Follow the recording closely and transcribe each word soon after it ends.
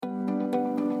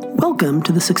Welcome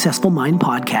to the Successful Mind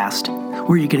Podcast,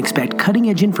 where you can expect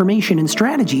cutting-edge information and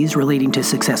strategies relating to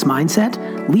success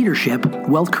mindset, leadership,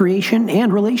 wealth creation,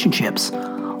 and relationships,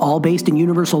 all based in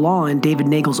universal law and David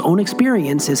Nagel's own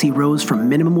experience as he rose from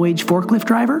minimum wage forklift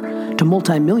driver to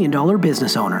multi-million-dollar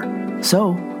business owner.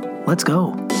 So, let's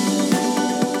go.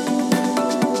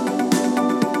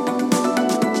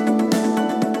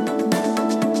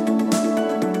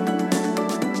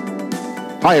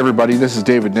 Hi, everybody. This is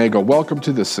David Nagel. Welcome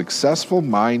to the Successful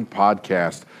Mind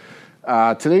Podcast.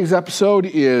 Today's episode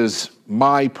is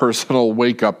my personal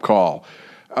wake-up call.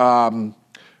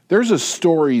 There's a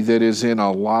story that is in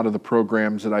a lot of the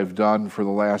programs that I've done for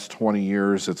the last 20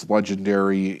 years. It's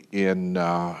legendary in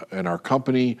our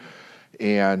company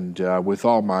and with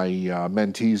all my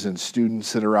mentees and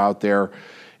students that are out there.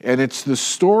 And it's the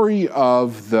story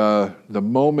of the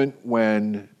moment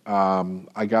when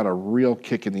I got a real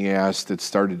kick in the ass that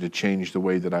started to change the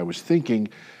way that I was thinking,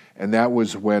 and that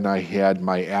was when I had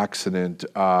my accident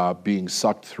being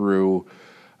sucked through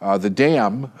the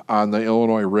dam on the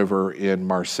Illinois River in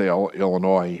Marseille,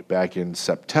 Illinois, way back in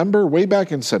September of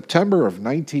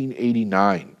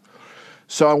 1989.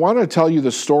 So I want to tell you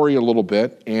the story a little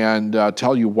bit and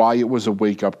tell you why it was a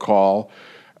wake-up call,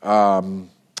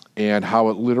 and how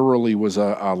it literally was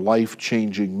a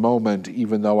life-changing moment,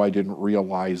 even though I didn't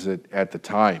realize it at the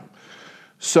time.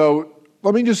 So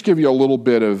let me just give you a little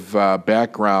bit of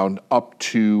background up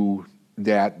to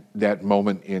that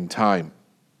moment in time.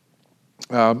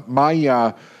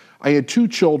 I had two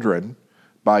children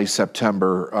by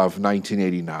September of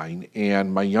 1989,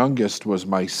 and my youngest was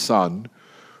my son,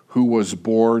 who was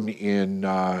born in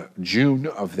June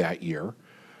of that year.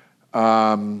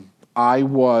 I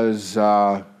was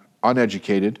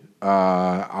uneducated.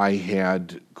 I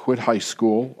had quit high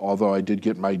school, although I did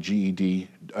get my GED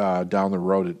down the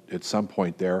road at some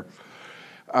point there.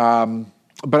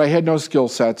 But I had no skill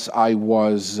sets. I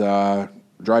was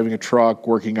driving a truck,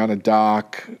 working on a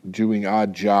dock, doing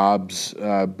odd jobs,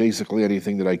 basically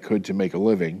anything that I could to make a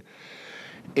living.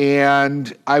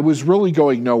 And I was really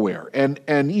going nowhere.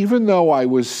 And even though I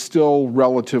was still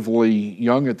relatively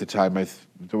young at the time,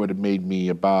 that would have made me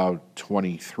about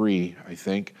 23, I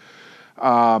think,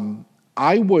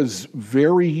 I was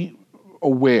very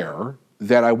aware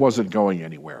that I wasn't going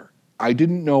anywhere. I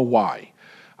didn't know why.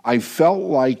 I felt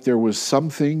like there was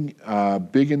something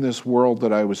big in this world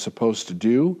that I was supposed to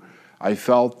do. I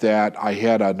felt that I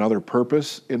had another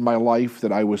purpose in my life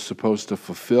that I was supposed to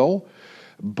fulfill,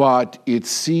 but it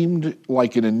seemed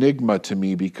like an enigma to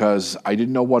me because I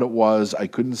didn't know what it was. I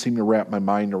couldn't seem to wrap my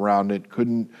mind around it,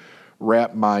 couldn't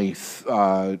wrap my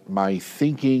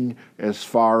thinking as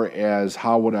far as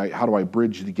how do I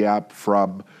bridge the gap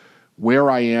from where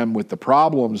I am with the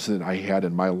problems that I had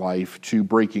in my life to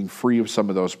breaking free of some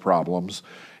of those problems.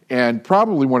 And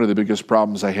probably one of the biggest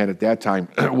problems I had at that time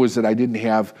was that I didn't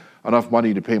have enough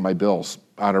money to pay my bills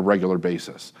on a regular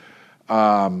basis.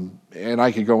 And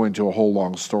I could go into a whole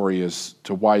long story as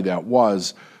to why that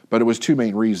was, but it was two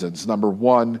main reasons. Number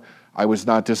one, I was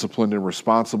not disciplined and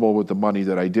responsible with the money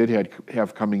that I did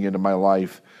have coming into my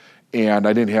life, and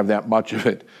I didn't have that much of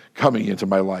it coming into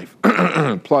my life.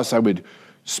 Plus, I would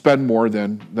spend more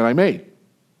than I made.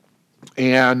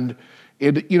 And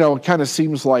it kind of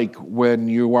seems like when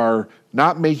you are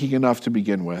not making enough to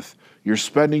begin with, you're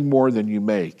spending more than you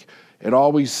make. It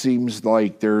always seems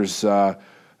like there's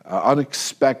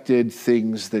unexpected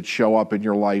things that show up in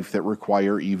your life that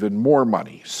require even more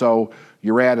money. So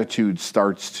your attitude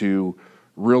starts to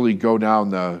really go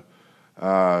down the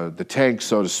tank,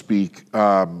 so to speak,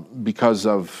 because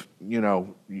of you're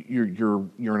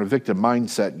in a victim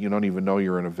mindset and you don't even know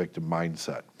you're in a victim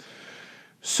mindset.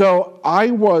 So I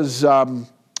was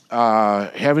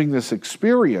having this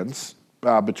experience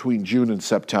between June and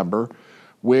September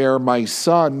where my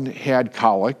son had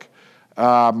colic.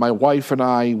 My wife and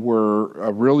I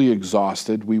were really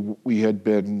exhausted. We had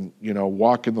been,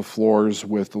 walking the floors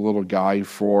with the little guy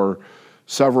for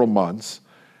several months,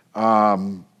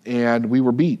 and we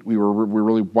were beat. We were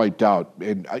really wiped out,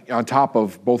 and on top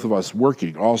of both of us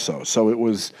working also. So it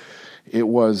was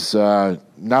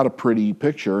not a pretty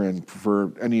picture. And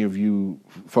for any of you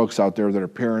folks out there that are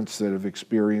parents that have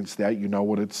experienced that, you know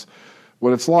what it's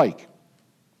like.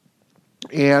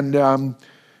 And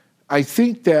I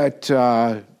think that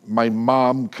my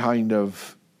mom kind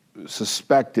of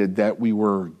suspected that we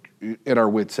were at our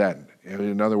wits' end.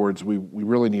 In other words, we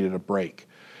really needed a break.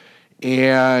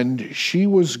 And she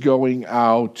was going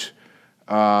out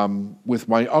with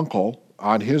my uncle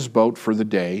on his boat for the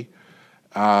day,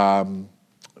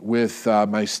 with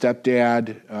my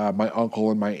stepdad, my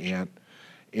uncle, and my aunt.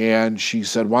 And she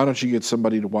said, why don't you get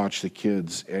somebody to watch the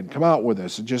kids and come out with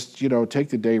us and just, take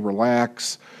the day,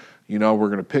 relax. We're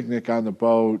going to picnic on the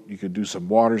boat. You could do some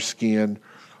water skiing.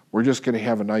 We're just going to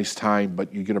have a nice time,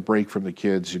 but you get a break from the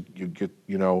kids. You get,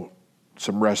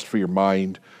 some rest for your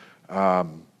mind,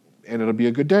 and it'll be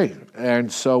a good day.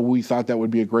 And so we thought that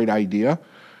would be a great idea,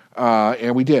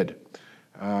 and we did.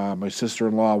 My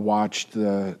sister-in-law watched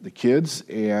the kids,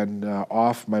 and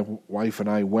off my wife and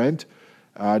I went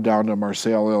down to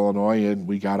Marseille, Illinois, and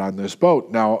we got on this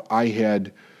boat. Now, I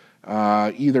had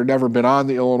either never been on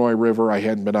the Illinois River, I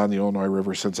hadn't been on the Illinois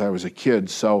River since I was a kid,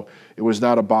 so it was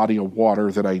not a body of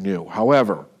water that I knew.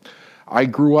 However, I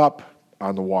grew up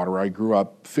on the water. I grew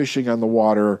up fishing on the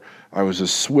water. I was a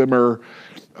swimmer.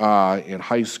 In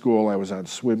high school, I was on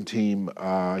swim team.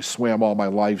 I swam all my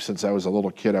life since I was a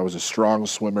little kid. I was a strong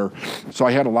swimmer. So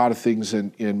I had a lot of things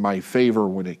in my favor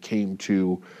when it came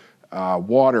to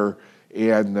water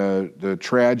and the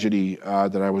tragedy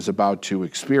that I was about to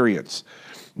experience.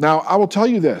 Now, I will tell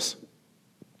you this,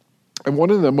 and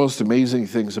one of the most amazing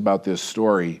things about this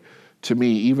story, to me,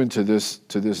 even to this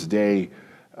day,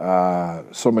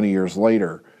 so many years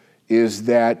later, is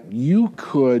that you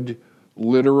could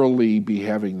literally be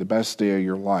having the best day of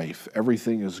your life.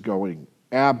 Everything is going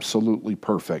absolutely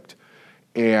perfect,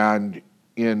 and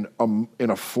in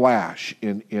a flash,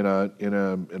 in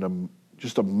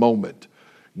just a moment,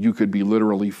 you could be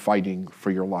literally fighting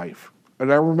for your life.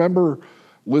 And I remember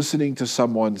listening to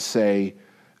someone say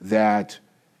that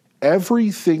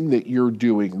everything that you're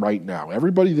doing right now,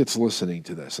 everybody that's listening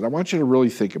to this, and I want you to really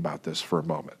think about this for a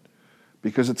moment,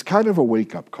 because it's kind of a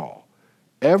wake-up call.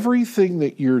 Everything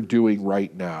that you're doing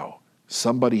right now,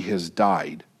 somebody has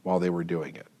died while they were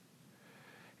doing it.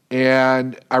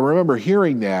 And I remember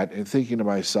hearing that and thinking to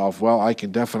myself, well, I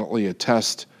can definitely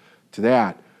attest to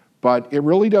that. But it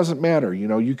really doesn't matter.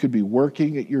 You could be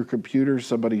working at your computer,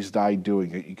 somebody's died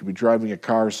doing it. You could be driving a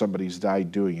car, somebody's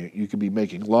died doing it. You could be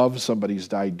making love, somebody's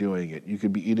died doing it. You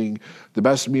could be eating the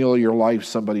best meal of your life,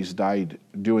 somebody's died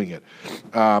doing it.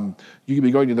 You could be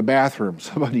going to the bathroom,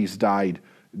 somebody's died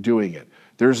doing it.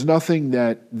 There's nothing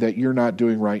that you're not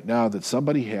doing right now that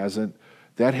somebody hasn't,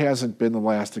 that hasn't been the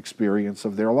last experience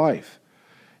of their life.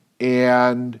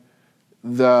 And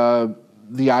the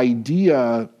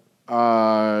idea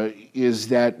is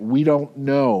that we don't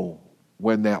know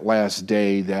when that last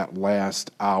day, that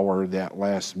last hour, that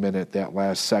last minute, that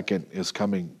last second is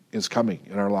coming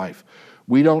in our life.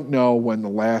 We don't know when the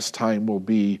last time will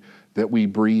be that we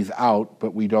breathe out,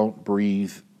 but we don't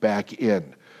breathe back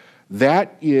in.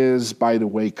 That is, by the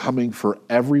way, coming for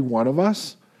every one of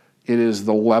us. It is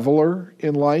the leveler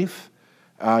in life.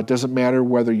 It doesn't matter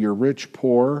whether you're rich,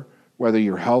 poor, whether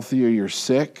you're healthy or you're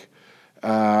sick,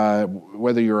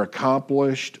 whether you're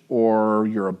accomplished or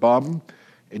you're a bum.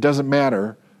 It doesn't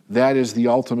matter. That is the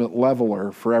ultimate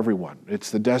leveler for everyone. It's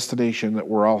the destination that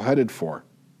we're all headed for.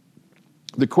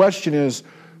 The question is,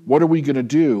 what are we going to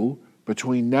do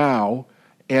between now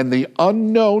and the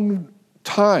unknown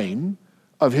time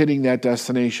of hitting that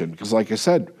destination? Because like I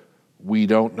said, we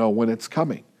don't know when it's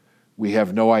coming. We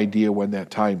have no idea when that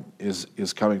time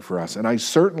is coming for us. And I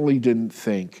certainly didn't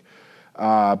think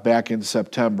back in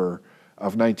September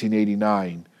of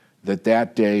 1989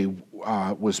 that day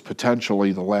was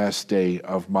potentially the last day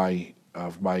of my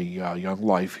young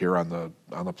life here on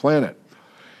the planet.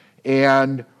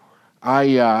 And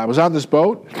I was on this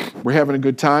boat. We're having a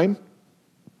good time.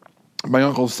 My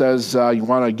uncle says, you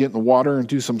want to get in the water and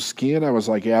do some skiing? I was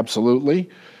like,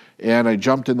 absolutely. And I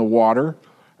jumped in the water.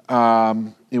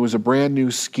 It was a brand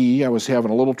new ski. I was having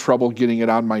a little trouble getting it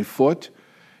on my foot.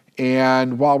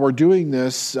 And while we're doing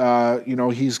this,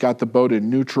 he's got the boat in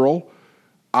neutral.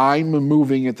 I'm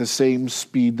moving at the same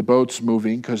speed the boat's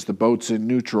moving because the boat's in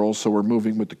neutral, so we're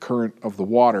moving with the current of the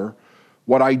water.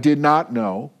 What I did not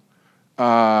know,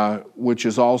 which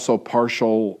is also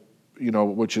partial,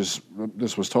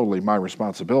 this was totally my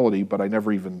responsibility, but I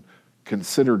never even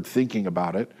considered thinking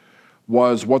about it,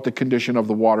 was what the condition of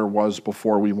the water was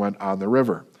before we went on the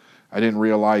river. I didn't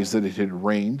realize that it had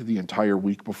rained the entire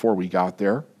week before we got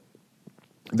there,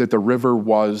 that the river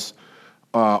was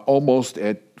almost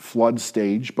at flood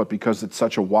stage, but because it's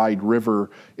such a wide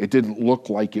river, it didn't look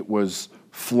like it was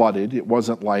flooded. It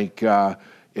wasn't like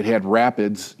it had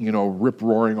rapids,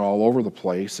 rip-roaring all over the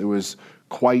place. It was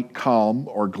quite calm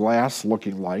or glass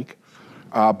looking like,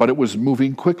 but it was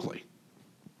moving quickly.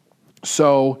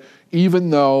 So even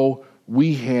though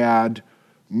we had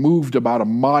moved about a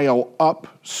mile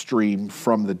upstream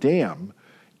from the dam,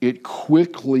 it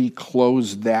quickly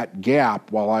closed that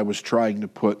gap while I was trying to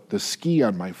put the ski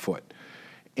on my foot.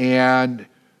 And,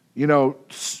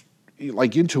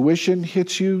 like intuition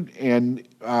hits you, and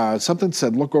something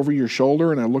said, look over your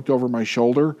shoulder, and I looked over my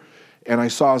shoulder, and I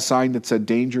saw a sign that said,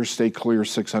 danger, stay clear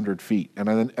 600 feet.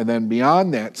 And then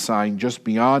beyond that sign, just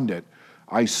beyond it,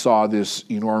 I saw this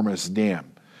enormous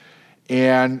dam.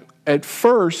 And at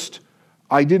first,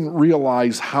 I didn't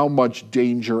realize how much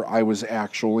danger I was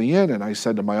actually in. And I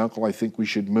said to my uncle, I think we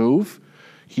should move.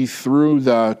 He threw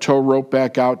the tow rope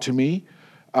back out to me.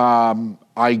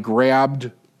 I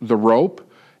grabbed the rope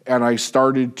and I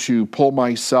started to pull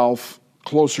myself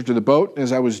closer to the boat.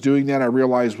 As I was doing that, I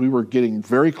realized we were getting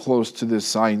very close to this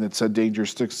sign that said danger,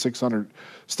 600,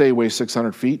 stay away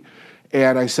 600 feet.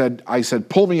 And I said,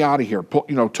 pull me out of here.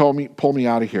 Pull me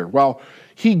out of here. Well,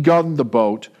 he gunned the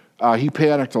boat. He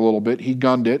panicked a little bit. He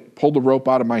gunned it, pulled the rope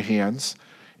out of my hands.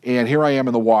 And here I am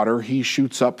in the water. He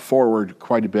shoots up forward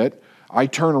quite a bit. I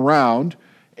turn around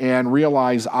and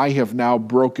realize I have now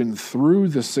broken through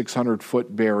the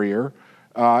 600-foot barrier,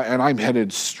 and I'm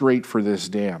headed straight for this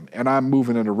dam. And I'm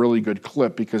moving at a really good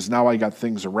clip because now I got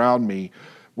things around me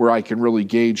where I can really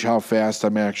gauge how fast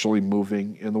I'm actually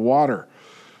moving in the water.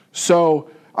 So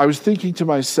I was thinking to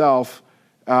myself,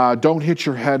 don't hit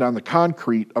your head on the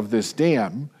concrete of this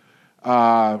dam. So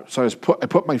I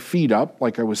put my feet up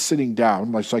like I was sitting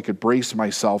down, so I could brace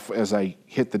myself as I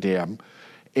hit the dam.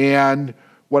 And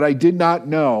what I did not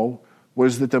know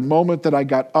was that the moment that I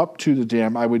got up to the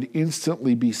dam, I would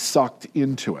instantly be sucked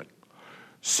into it.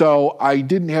 So I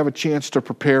didn't have a chance to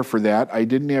prepare for that. I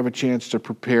didn't have a chance to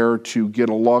prepare to get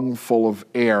a lung full of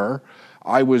air.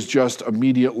 I was just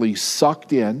immediately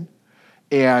sucked in.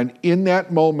 And in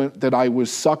that moment that I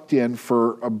was sucked in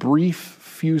for a brief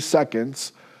few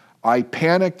seconds, I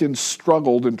panicked and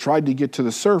struggled and tried to get to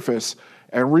the surface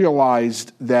and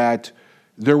realized that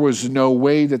there was no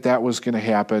way that that was going to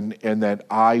happen and that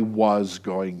I was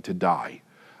going to die.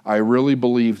 I really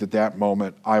believed at that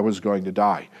moment I was going to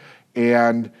die.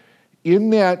 And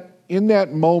in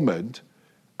that moment,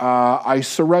 I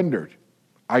surrendered.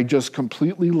 I just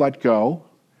completely let go,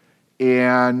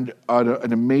 and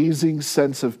an amazing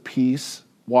sense of peace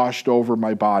washed over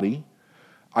my body.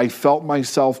 I felt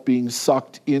myself being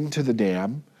sucked into the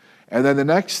dam. And then the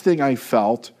next thing I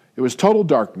felt, it was total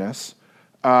darkness.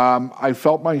 I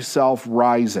felt myself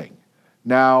rising.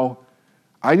 Now,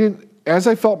 as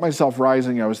I felt myself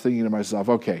rising, I was thinking to myself,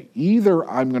 okay, either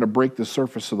I'm going to break the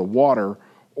surface of the water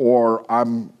or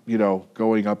I'm,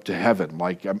 going up to heaven.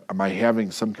 Like, am I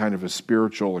having some kind of a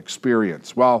spiritual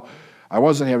experience? Well, I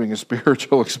wasn't having a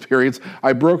spiritual experience.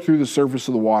 I broke through the surface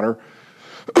of the water.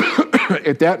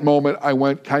 At that moment, I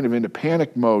went kind of into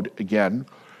panic mode again.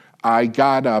 I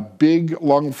got a big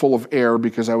lungful of air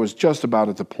because I was just about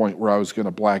at the point where I was going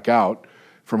to black out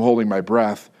from holding my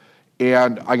breath.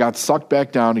 And I got sucked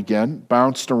back down again,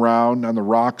 bounced around on the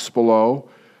rocks below,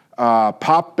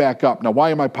 popped back up. Now,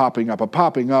 why am I popping up? I'm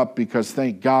popping up because,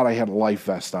 thank God, I had a life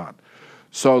vest on.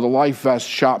 So the life vest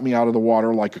shot me out of the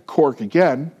water like a cork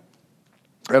again.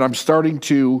 And I'm starting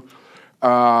to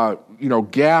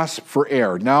gasp for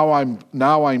air. Now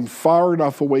I'm far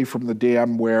enough away from the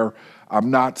dam where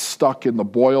I'm not stuck in the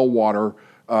boil water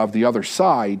of the other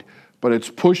side, but it's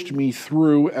pushed me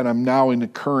through, and I'm now in a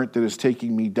current that is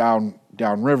taking me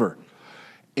downriver.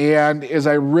 And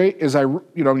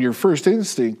your first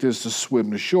instinct is to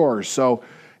swim to shore. So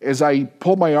as I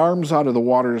pulled my arms out of the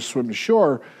water to swim to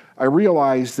shore, I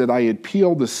realized that I had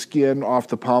peeled the skin off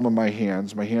the palm of my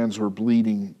hands. My hands were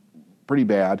bleeding pretty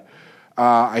bad.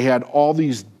 I had all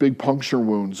these big puncture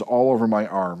wounds all over my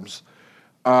arms.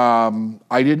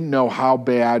 I didn't know how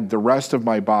bad the rest of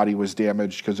my body was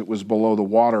damaged because it was below the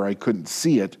water. I couldn't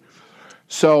see it.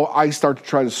 So I start to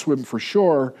try to swim for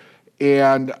shore,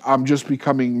 and I'm just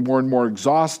becoming more and more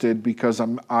exhausted because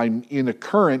I'm in a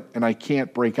current and I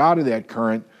can't break out of that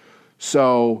current.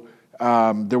 So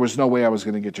there was no way I was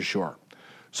going to get to shore.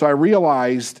 So I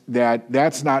realized that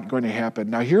that's not going to happen.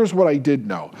 Now, here's what I did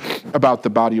know about the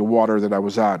body of water that I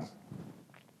was on.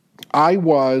 I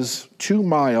was 2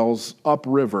 miles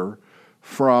upriver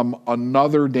from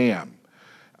another dam,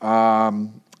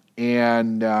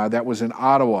 and that was in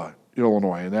Ottawa,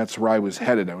 Illinois, and that's where I was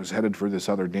headed. I was headed for this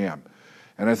other dam.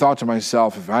 And I thought to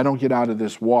myself, if I don't get out of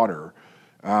this water,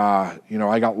 I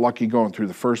got lucky going through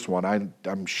the first one.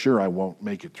 I'm sure I won't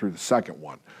make it through the second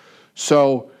one.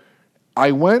 So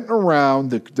I went around,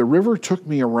 the river took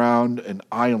me around an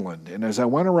island, and as I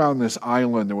went around this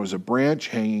island, there was a branch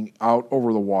hanging out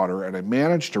over the water, and I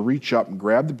managed to reach up and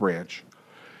grab the branch.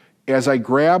 As I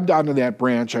grabbed onto that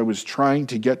branch, I was trying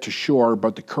to get to shore,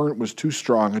 but the current was too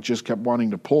strong. It just kept wanting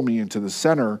to pull me into the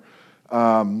center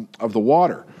of the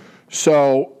water.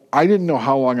 So I didn't know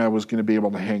how long I was going to be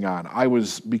able to hang on. I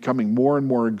was becoming more and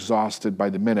more exhausted by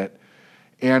the minute.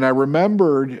 And I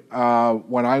remembered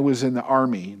when I was in the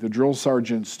Army, the drill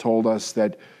sergeants told us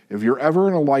that if you're ever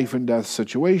in a life and death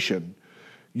situation,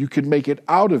 you can make it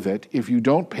out of it if you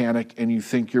don't panic and you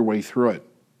think your way through it.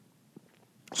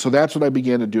 So that's what I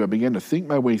began to do. I began to think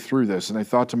my way through this, and I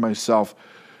thought to myself,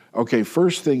 okay,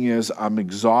 first thing is I'm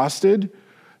exhausted.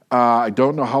 I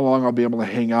don't know how long I'll be able to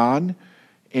hang on.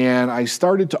 And I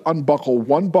started to unbuckle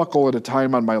one buckle at a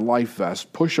time on my life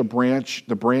vest, push the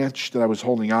branch that I was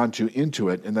holding on to into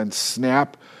it, and then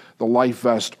snap the life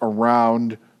vest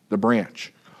around the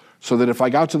branch. So that if I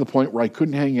got to the point where I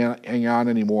couldn't hang on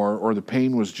anymore, or the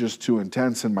pain was just too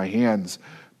intense in my hands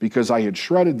because I had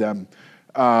shredded them,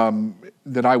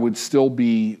 that I would still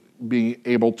be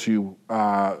able to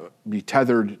be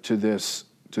tethered to this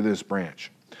branch.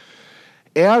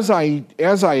 As I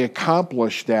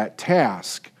accomplished that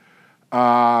task,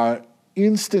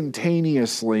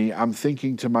 instantaneously I'm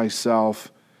thinking to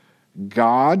myself,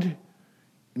 God.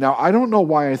 Now, I don't know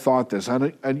why I thought this.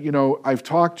 I've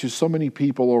talked to so many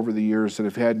people over the years that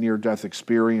have had near-death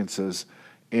experiences,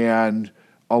 and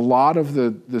a lot of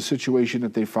the situation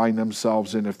that they find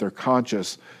themselves in, if they're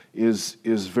conscious, is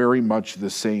very much the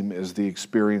same as the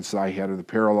experience that I had, or the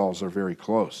parallels are very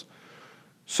close.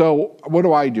 So what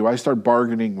do? I start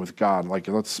bargaining with God, like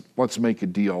let's make a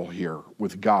deal here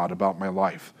with God about my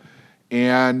life.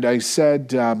 And I said,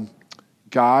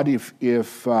 God, if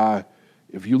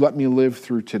you let me live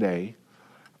through today,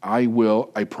 I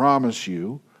promise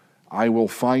you, I will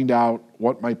find out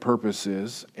what my purpose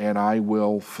is, and I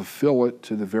will fulfill it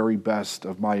to the very best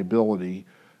of my ability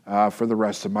for the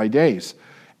rest of my days.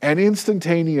 And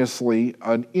instantaneously,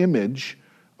 an image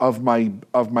of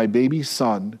my baby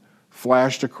son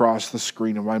flashed across the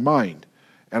screen of my mind.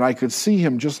 And I could see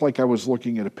him just like I was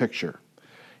looking at a picture.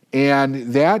 And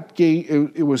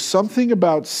it was something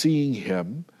about seeing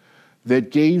him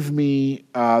that gave me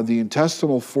the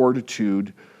intestinal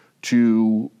fortitude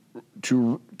to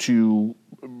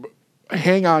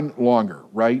hang on longer,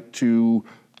 right? To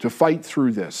fight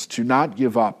through this, to not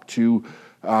give up, to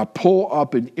pull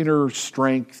up an inner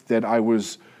strength that I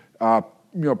was,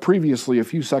 previously, a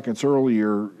few seconds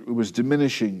earlier, it was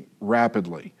diminishing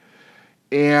rapidly.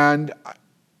 And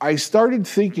I started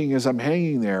thinking as I'm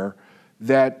hanging there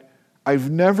that I've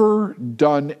never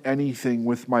done anything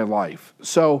with my life.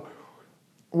 So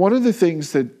one of the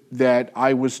things that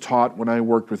I was taught when I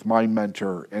worked with my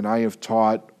mentor, and I have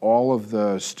taught all of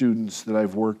the students that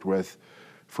I've worked with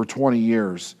for 20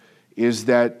 years, is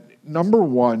that number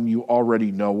one, you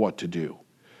already know what to do.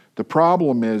 The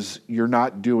problem is you're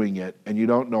not doing it, and you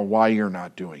don't know why you're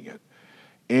not doing it.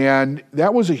 And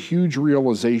that was a huge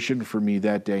realization for me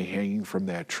that day hanging from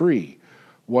that tree,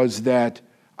 was that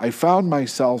I found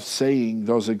myself saying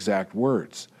those exact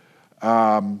words.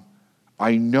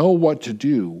 I know what to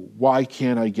do. Why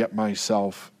can't I get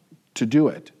myself to do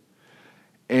it?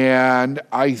 And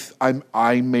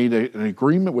I made an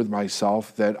agreement with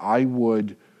myself that I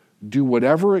would do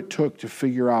whatever it took to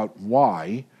figure out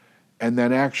why, and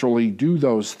then actually do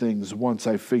those things once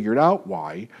I figured out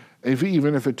why,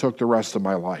 even if it took the rest of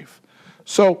my life.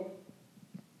 So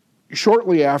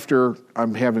shortly after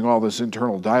I'm having all this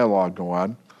internal dialogue go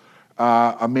on,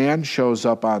 a man shows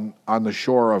up on the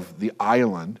shore of the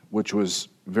island, which was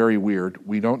very weird.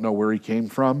 We don't know where he came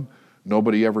from.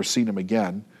 Nobody ever seen him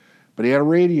again. But he had a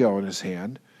radio in his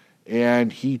hand,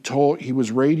 and he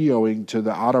was radioing to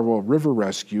the Ottawa River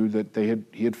Rescue that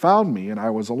he had found me and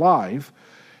I was alive.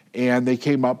 And they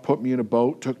came up, put me in a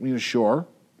boat, took me to shore.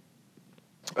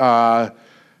 I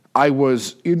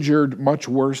was injured much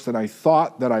worse than I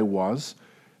thought that I was.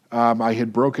 I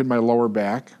had broken my lower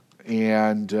back,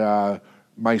 and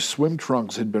my swim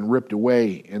trunks had been ripped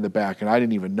away in the back, and I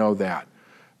didn't even know that.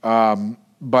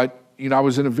 But I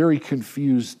was in a very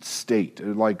confused state,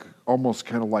 almost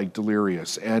kind of like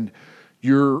delirious. And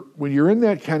when you're in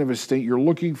that kind of a state, you're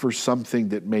looking for something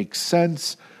that makes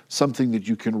sense, something that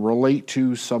you can relate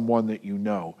to, someone that you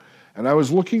know. And I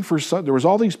was looking for there was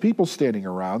all these people standing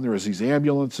around. There was these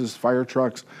ambulances, fire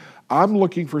trucks. I'm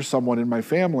looking for someone in my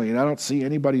family, and I don't see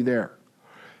anybody there.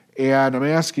 And I'm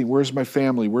asking, where's my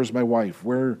family? Where's my wife?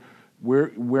 Where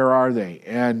are they?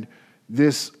 And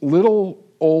this little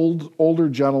older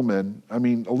gentleman,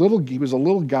 he was a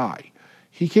little guy.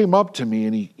 He came up to me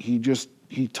and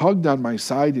he tugged on my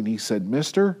side and he said,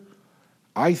 "Mister,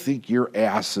 I think your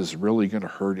ass is really going to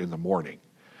hurt in the morning."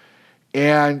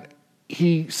 And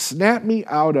he snapped me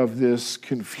out of this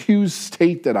confused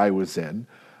state that I was in.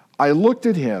 I looked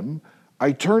at him.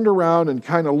 I turned around and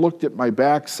kind of looked at my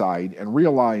backside and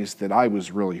realized that I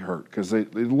was really hurt because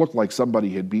it looked like somebody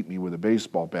had beat me with a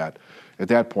baseball bat at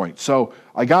that point. So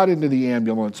I got into the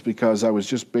ambulance because I was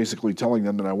just basically telling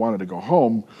them that I wanted to go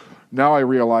home. Now I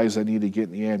realize I need to get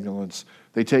in the ambulance.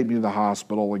 They take me to the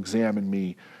hospital, examine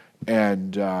me,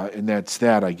 and that's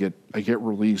that. I get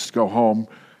released, go home,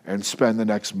 and spend the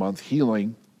next month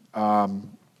healing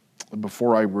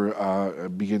before I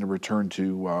begin to return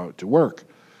to work.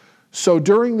 So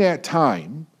during that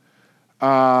time,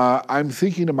 I'm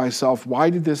thinking to myself, why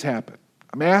did this happen?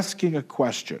 I'm asking a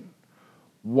question.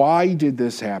 Why did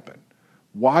this happen?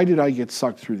 Why did I get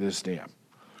sucked through this dam?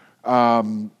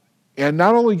 And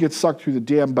not only get sucked through the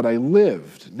dam, but I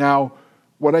lived. Now,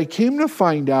 what I came to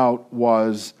find out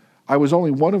was I was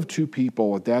only one of two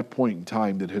people at that point in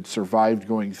time that had survived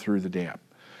going through the dam.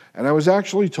 And I was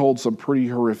actually told some pretty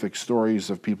horrific stories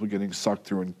of people getting sucked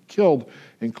through and killed,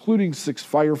 including 6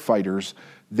 firefighters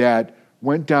that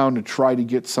went down to try to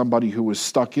get somebody who was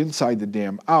stuck inside the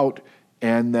dam out,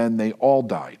 and then they all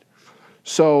died.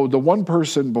 So the one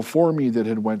person before me that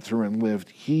had went through and lived,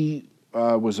 he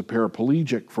was a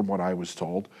paraplegic from what I was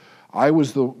told. I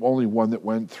was the only one that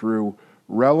went through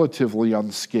relatively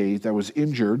unscathed. I was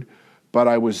injured, but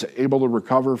I was able to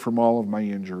recover from all of my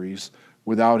injuries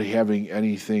without having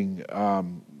anything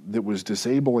that was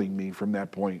disabling me from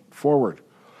that point forward.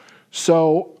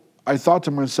 So I thought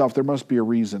to myself, there must be a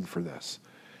reason for this,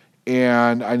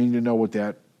 and I need to know what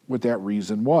that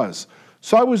reason was.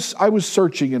 So I was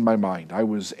searching in my mind. I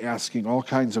was asking all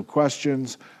kinds of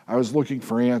questions. I was looking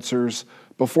for answers.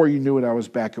 Before you knew it, I was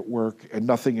back at work, and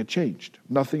nothing had changed.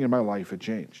 Nothing in my life had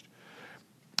changed.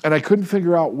 And I couldn't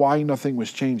figure out why nothing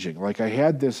was changing. Like, I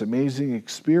had this amazing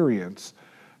experience.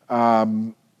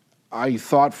 I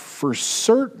thought for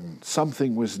certain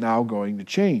something was now going to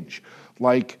change.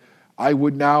 Like, I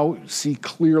would now see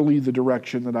clearly the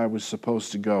direction that I was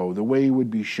supposed to go. The way would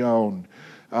be shown.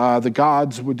 The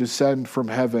gods would descend from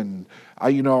heaven.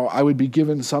 I would be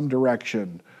given some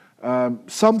direction,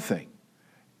 something.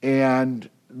 And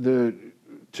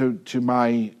to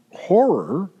my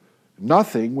horror,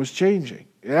 nothing was changing.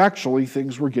 Actually,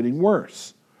 things were getting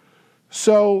worse.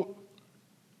 So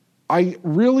I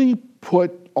really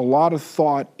put a lot of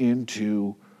thought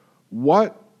into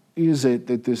what is it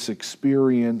that this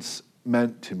experience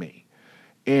meant to me.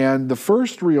 And the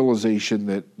first realization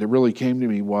that really came to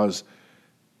me was,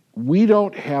 we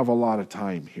don't have a lot of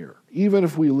time here. Even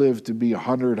if we live to be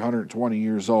 100, 120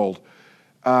 years old,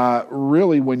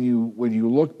 really when you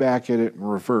look back at it in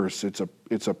reverse,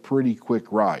 it's a pretty quick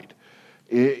ride.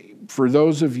 For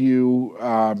those of you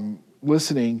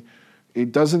listening,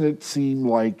 doesn't it seem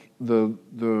like the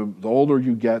older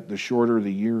you get, the shorter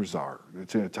the years are?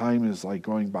 Time is like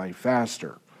going by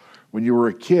faster. When you were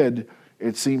a kid,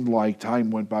 it seemed like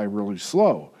time went by really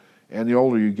slow, and the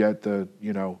older you get, the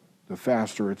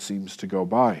faster it seems to go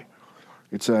by.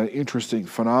 It's an interesting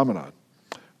phenomenon.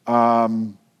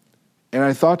 And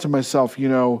I thought to myself,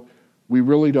 we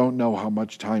really don't know how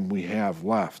much time we have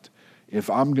left. If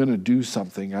I'm going to do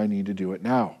something, I need to do it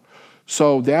now.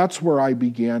 So that's where I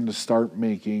began to start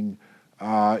making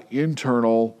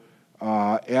internal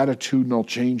attitudinal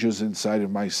changes inside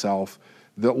of myself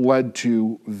that led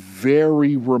to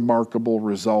very remarkable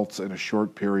results in a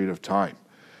short period of time.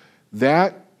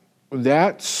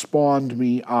 That spawned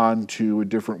me onto a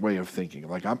different way of thinking.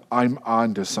 Like, I'm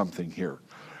onto something here.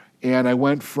 And I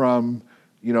went from,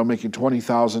 making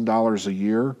 $20,000 a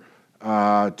year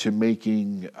to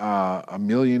making $1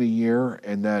 million a year,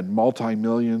 and then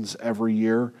multi-millions every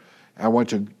year. I went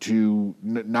to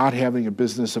not having a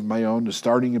business of my own to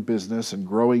starting a business and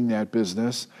growing that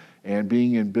business and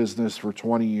being in business for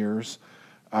 20 years,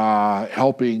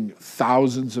 helping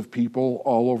thousands of people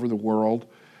all over the world.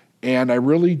 And I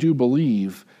really do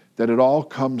believe that it all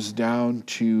comes down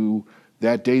to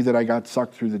that day that I got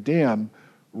sucked through the dam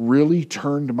really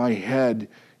turned my head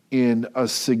in a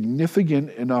significant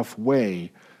enough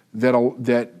way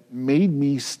that made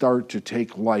me start to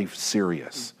take life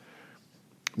serious.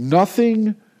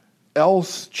 Nothing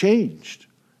else changed.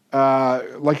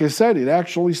 Like I said, it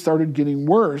actually started getting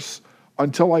worse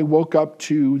until I woke up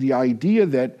to the idea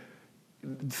that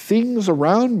things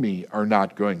around me are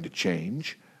not going to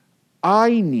change.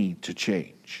 I need to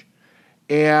change.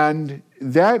 And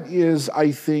that is,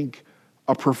 I think,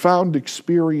 a profound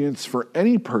experience for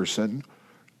any person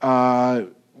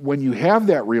when you have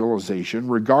that realization,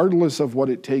 regardless of what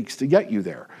it takes to get you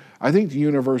there. I think the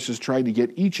universe is trying to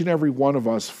get each and every one of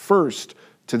us first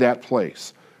to that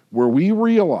place where we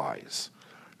realize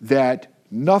that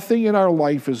nothing in our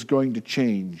life is going to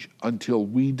change until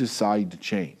we decide to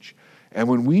change. And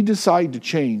when we decide to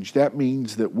change, that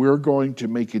means that we're going to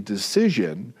make a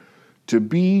decision to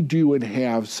be, do, and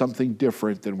have something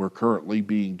different than we're currently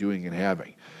being, doing, and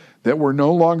having. That we're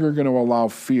no longer going to allow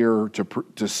fear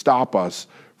to stop us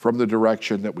from the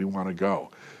direction that we want to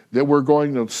go. That we're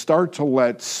going to start to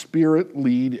let Spirit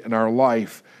lead in our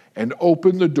life and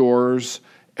open the doors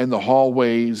and the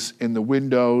hallways and the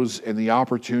windows and the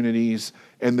opportunities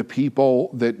and the people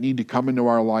that need to come into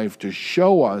our life to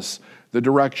show us the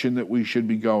direction that we should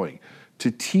be going,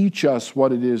 to teach us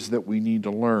what it is that we need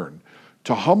to learn,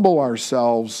 to humble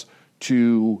ourselves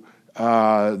to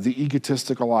the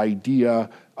egotistical idea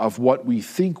of what we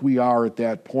think we are at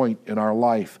that point in our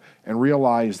life and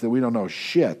realize that we don't know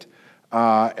shit,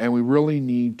 and we really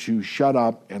need to shut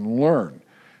up and learn.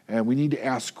 And we need to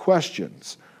ask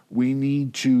questions. We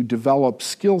need to develop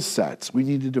skill sets. We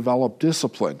need to develop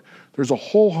discipline. There's a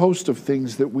whole host of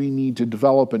things that we need to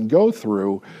develop and go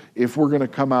through if we're going to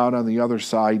come out on the other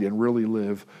side and really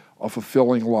live a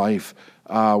fulfilling life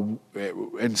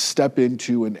and step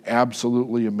into an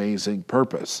absolutely amazing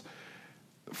purpose.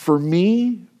 For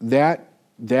me, that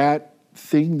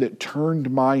thing that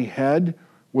turned my head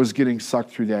was getting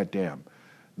sucked through that dam.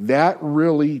 That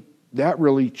really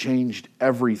changed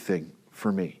everything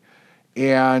for me.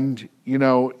 And, you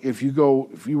know, if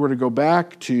you were to go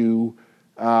back to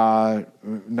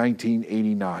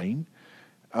 1989,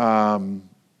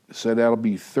 so that'll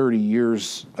be 30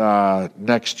 years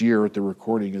next year at the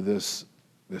recording of this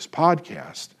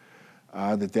podcast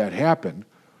that happened.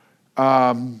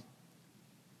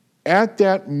 At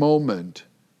that moment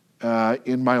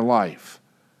in my life,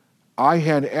 I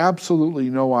had absolutely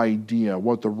no idea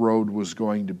what the road was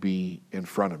going to be in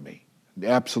front of me.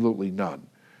 Absolutely none.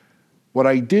 What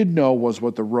I did know was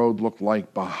what the road looked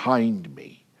like behind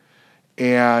me.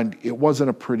 And it wasn't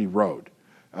a pretty road.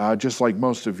 Just like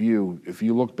most of you, if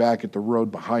you look back at the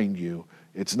road behind you,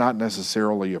 it's not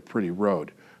necessarily a pretty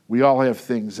road. We all have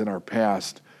things in our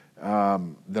past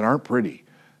that aren't pretty.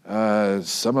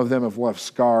 Some of them have left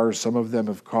scars, some of them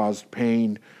have caused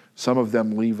pain, some of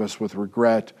them leave us with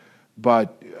regret.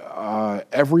 But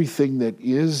everything that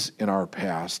is in our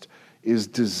past is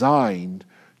designed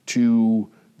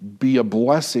to be a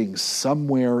blessing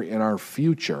somewhere in our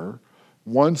future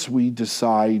once we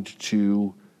decide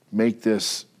to make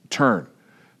this turn.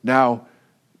 Now,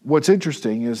 what's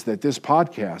interesting is that this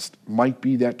podcast might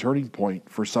be that turning point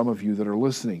for some of you that are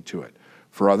listening to it.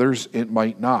 For others, it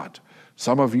might not.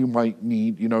 Some of you might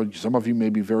need, some of you may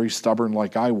be very stubborn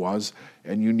like I was,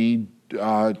 and you need,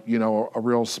 a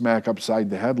real smack upside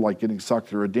the head like getting sucked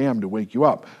through a dam to wake you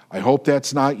up. I hope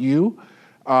that's not you.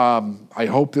 I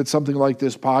hope that something like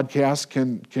this podcast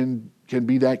can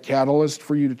be that catalyst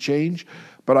for you to change.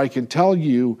 But I can tell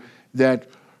you that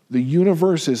the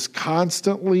universe is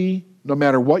constantly, no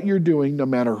matter what you're doing, no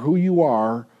matter who you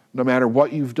are, no matter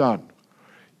what you've done,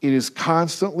 it is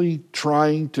constantly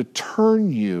trying to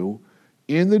turn you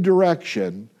in the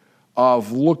direction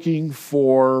of looking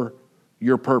for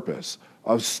your purpose,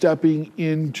 of stepping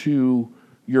into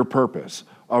your purpose,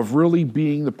 of really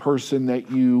being the person that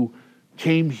you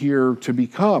came here to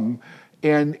become,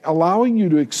 and allowing you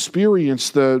to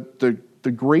experience the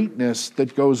greatness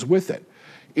that goes with it.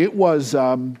 It was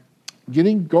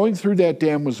going through that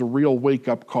dam was a real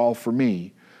wake-up call for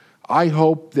me. I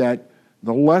hope that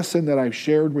the lesson that I've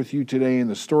shared with you today and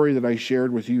the story that I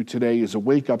shared with you today is a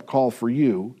wake-up call for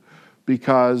you,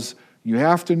 because you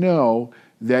have to know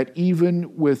that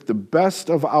even with the best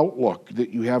of outlook that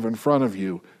you have in front of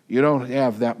you, you don't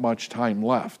have that much time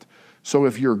left. So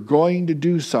if you're going to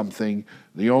do something,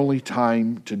 the only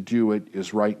time to do it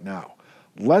is right now.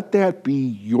 Let that be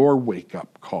your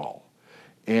wake-up call,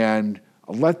 and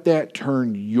let that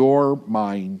turn your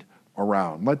mind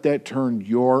around. Let that turn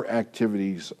your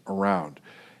activities around,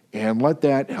 and let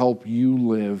that help you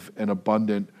live an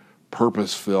abundant,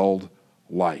 purpose-filled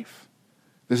life.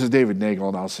 This is David Nagel,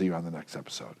 and I'll see you on the next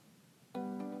episode.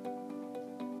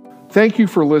 Thank you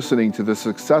for listening to the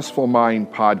Successful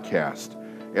Mind podcast.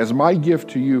 As my gift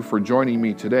to you for joining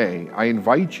me today, I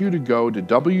invite you to go to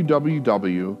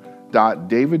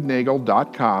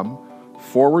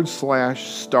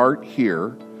www.davidnagel.com/start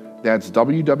here. That's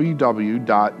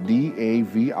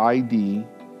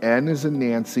www.davidn as in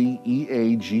Nancy,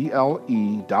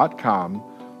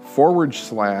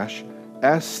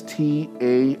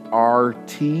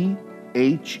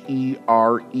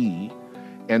 EAGLE.com/STARTHERE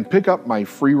and pick up my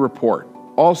free report.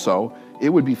 Also, it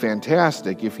would be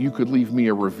fantastic if you could leave me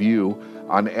a review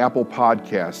on Apple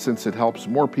Podcasts, since it helps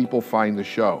more people find the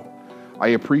show. I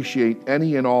appreciate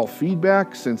any and all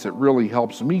feedback, since it really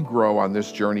helps me grow on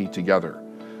this journey together.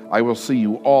 I will see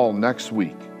you all next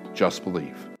week. Just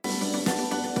believe.